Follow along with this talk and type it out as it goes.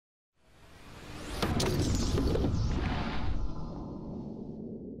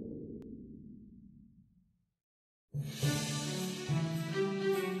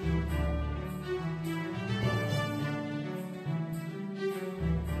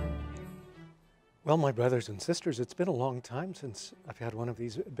Well, my brothers and sisters, it's been a long time since I've had one of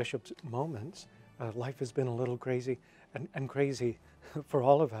these bishop's moments. Life has been a little crazy and crazy for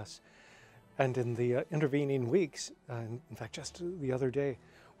all of us. And in the intervening weeks, in fact, just the other day,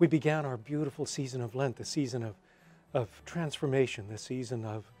 we began our beautiful season of Lent, the season of transformation, the season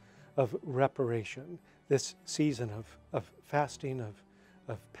of reparation, this season of fasting,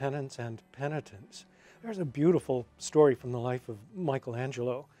 of penance and penitence. There's a beautiful story from the life of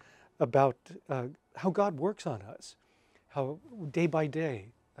Michelangelo about how God works on us, how day by day,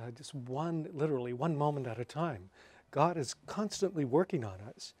 just literally one moment at a time, God is constantly working on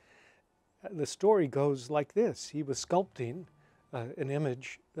us. The story goes like this. He was sculpting an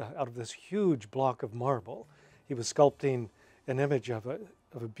image out of this huge block of marble. He was sculpting an image of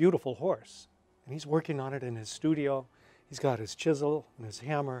a beautiful horse, and he's working on it in his studio. He's got his chisel and his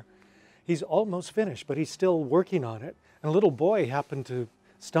hammer. He's almost finished, but he's still working on it. And a little boy happened to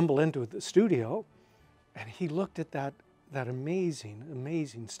stumble into the studio, and he looked at that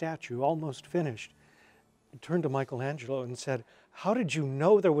amazing statue, almost finished. He turned to Michelangelo and said, "How did you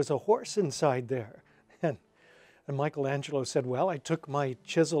know there was a horse inside there?" And Michelangelo said, "Well, I took my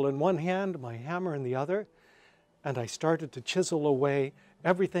chisel in one hand, my hammer in the other, and I started to chisel away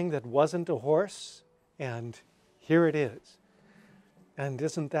everything that wasn't a horse, and here it is." And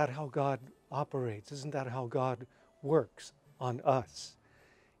isn't that how God operates? Isn't that how God works on us?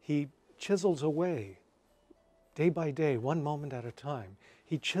 He chisels away, day by day, one moment at a time.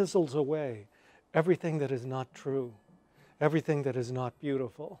 He chisels away everything that is not true, everything that is not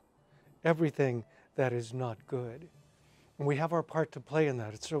beautiful, everything that is not good. And we have our part to play in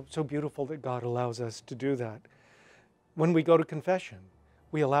that. It's so beautiful that God allows us to do that. When we go to confession,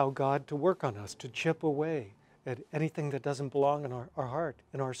 we allow God to work on us, to chip away at anything that doesn't belong in our heart,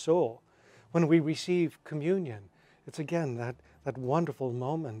 in our soul. When we receive communion, it's again that wonderful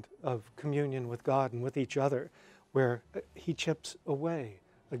moment of communion with God and with each other, where He chips away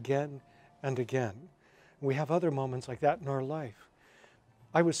again and again. We have other moments like that in our life.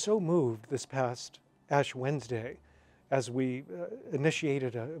 I was so moved this past Ash Wednesday as we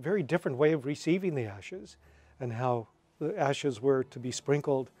initiated a very different way of receiving the ashes, and how the ashes were to be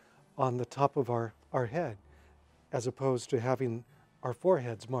sprinkled on the top of our head, as opposed to having our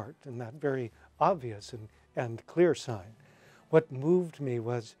foreheads marked in that very obvious and clear sign. What moved me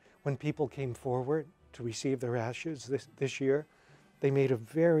was when people came forward to receive their ashes this year, they made a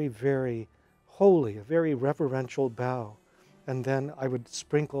very, very holy, a very reverential bow. And then I would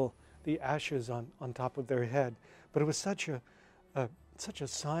sprinkle the ashes on top of their head. But it was such a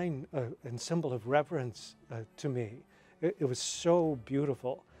sign and symbol of reverence to me. It was so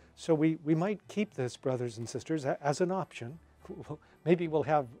beautiful. So we might keep this, brothers and sisters, as an option. Maybe we'll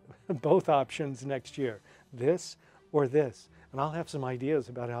have both options next year, this or this. And I'll have some ideas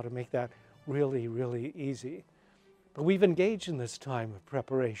about how to make that really, really easy. But we've engaged in this time of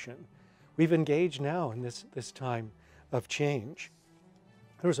preparation. We've engaged now in this time of change.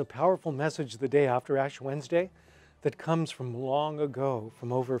 There was a powerful message the day after Ash Wednesday that comes from long ago,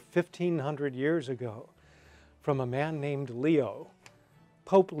 from over 1,500 years ago, from a man named Leo,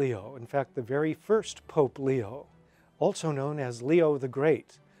 Pope Leo, in fact, the very first Pope Leo, also known as Leo the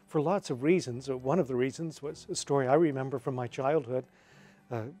Great, for lots of reasons. One of the reasons was a story I remember from my childhood,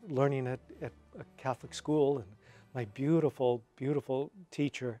 learning at a Catholic school, and my beautiful, beautiful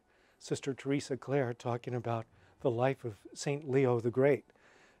teacher, Sister Teresa Clare, talking about the life of Saint Leo the Great,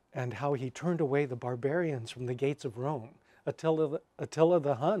 and how he turned away the barbarians from the gates of Rome. Attila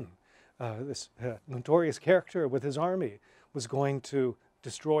the Hun, this notorious character with his army, was going to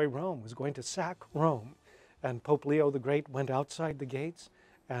destroy Rome, was going to sack Rome. And Pope Leo the Great went outside the gates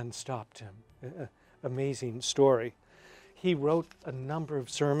and stopped him. Amazing story. He wrote a number of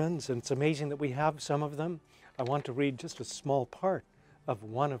sermons, and it's amazing that we have some of them. I want to read just a small part of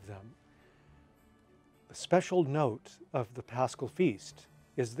one of them. A special note of the Paschal Feast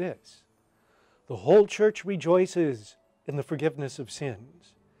is this: the whole Church rejoices in the forgiveness of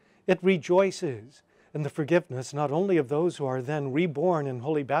sins. It rejoices in the forgiveness not only of those who are then reborn in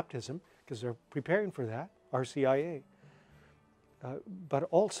holy baptism, because they're preparing for that, RCIA, but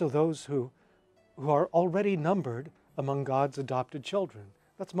also those who are already numbered among God's adopted children.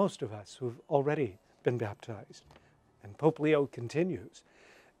 That's most of us who've already been baptized. And Pope Leo continues,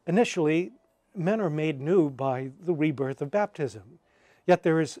 initially, men are made new by the rebirth of baptism, yet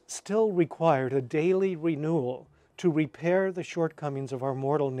there is still required a daily renewal to repair the shortcomings of our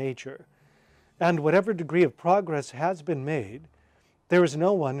mortal nature. And whatever degree of progress has been made, there is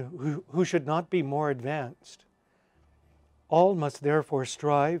no one who should not be more advanced. All must therefore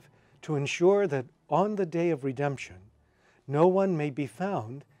strive to ensure that on the day of redemption, no one may be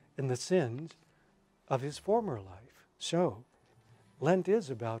found in the sins of his former life. So Lent is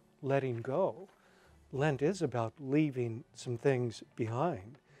about letting go. Lent is about leaving some things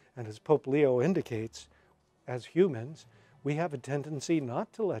behind. And as Pope Leo indicates, as humans, we have a tendency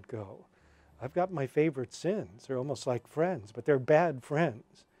not to let go. I've got my favorite sins. They're almost like friends, but they're bad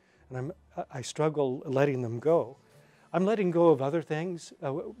friends. And I struggle letting them go. I'm letting go of other things.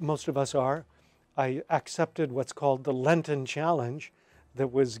 Most of us are. I accepted what's called the Lenten challenge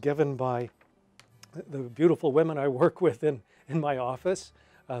that was given by the beautiful women I work with in my office,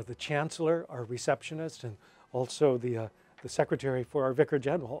 the chancellor, our receptionist, and also the secretary for our vicar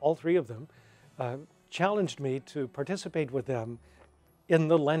general. All three of them challenged me to participate with them in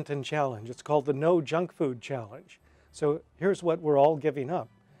the Lenten challenge. It's called the No Junk Food Challenge. So here's what we're all giving up.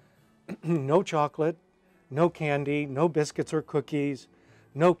 No chocolate, no candy, no biscuits or cookies,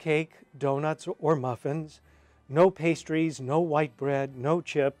 no cake, donuts, or muffins, no pastries, no white bread, no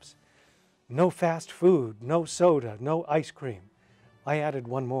chips, no fast food, no soda, no ice cream. I added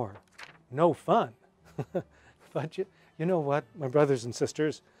one more, no fun. But you know what, my brothers and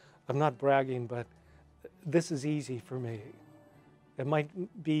sisters, I'm not bragging, but this is easy for me. It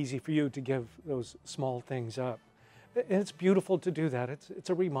might be easy for you to give those small things up. And it's beautiful to do that. It's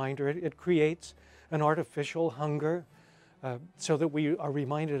a reminder. It creates an artificial hunger so that we are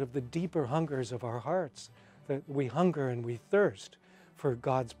reminded of the deeper hungers of our hearts, that we hunger and we thirst for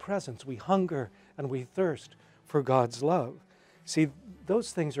God's presence. We hunger and we thirst for God's love. See,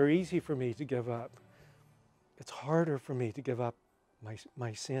 those things are easy for me to give up. It's harder for me to give up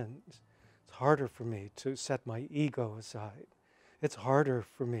my sins. It's harder for me to set my ego aside. It's harder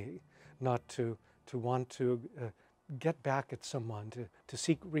for me not to want to get back at someone, to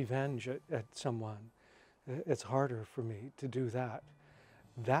seek revenge at someone. It's harder for me to do that.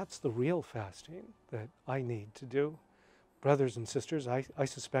 That's the real fasting that I need to do. Brothers and sisters, I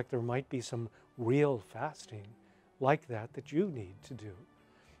suspect there might be some real fasting like that you need to do.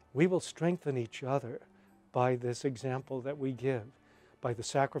 We will strengthen each other by this example that we give, by the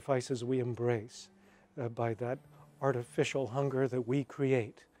sacrifices we embrace, by that artificial hunger that we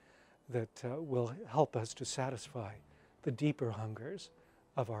create that will help us to satisfy the deeper hungers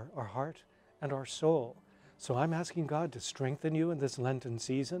of our heart and our soul. So I'm asking God to strengthen you in this Lenten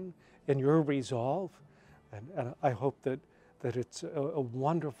season, in your resolve, and I hope that it's a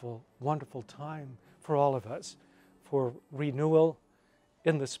wonderful, wonderful time for all of us, for renewal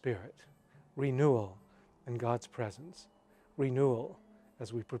in the Spirit, renewal in God's presence, renewal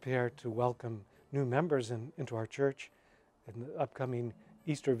as we prepare to welcome new members into our church in the upcoming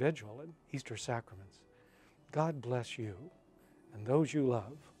Easter Vigil and Easter sacraments. God bless you and those you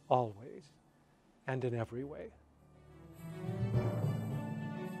love always and in every way.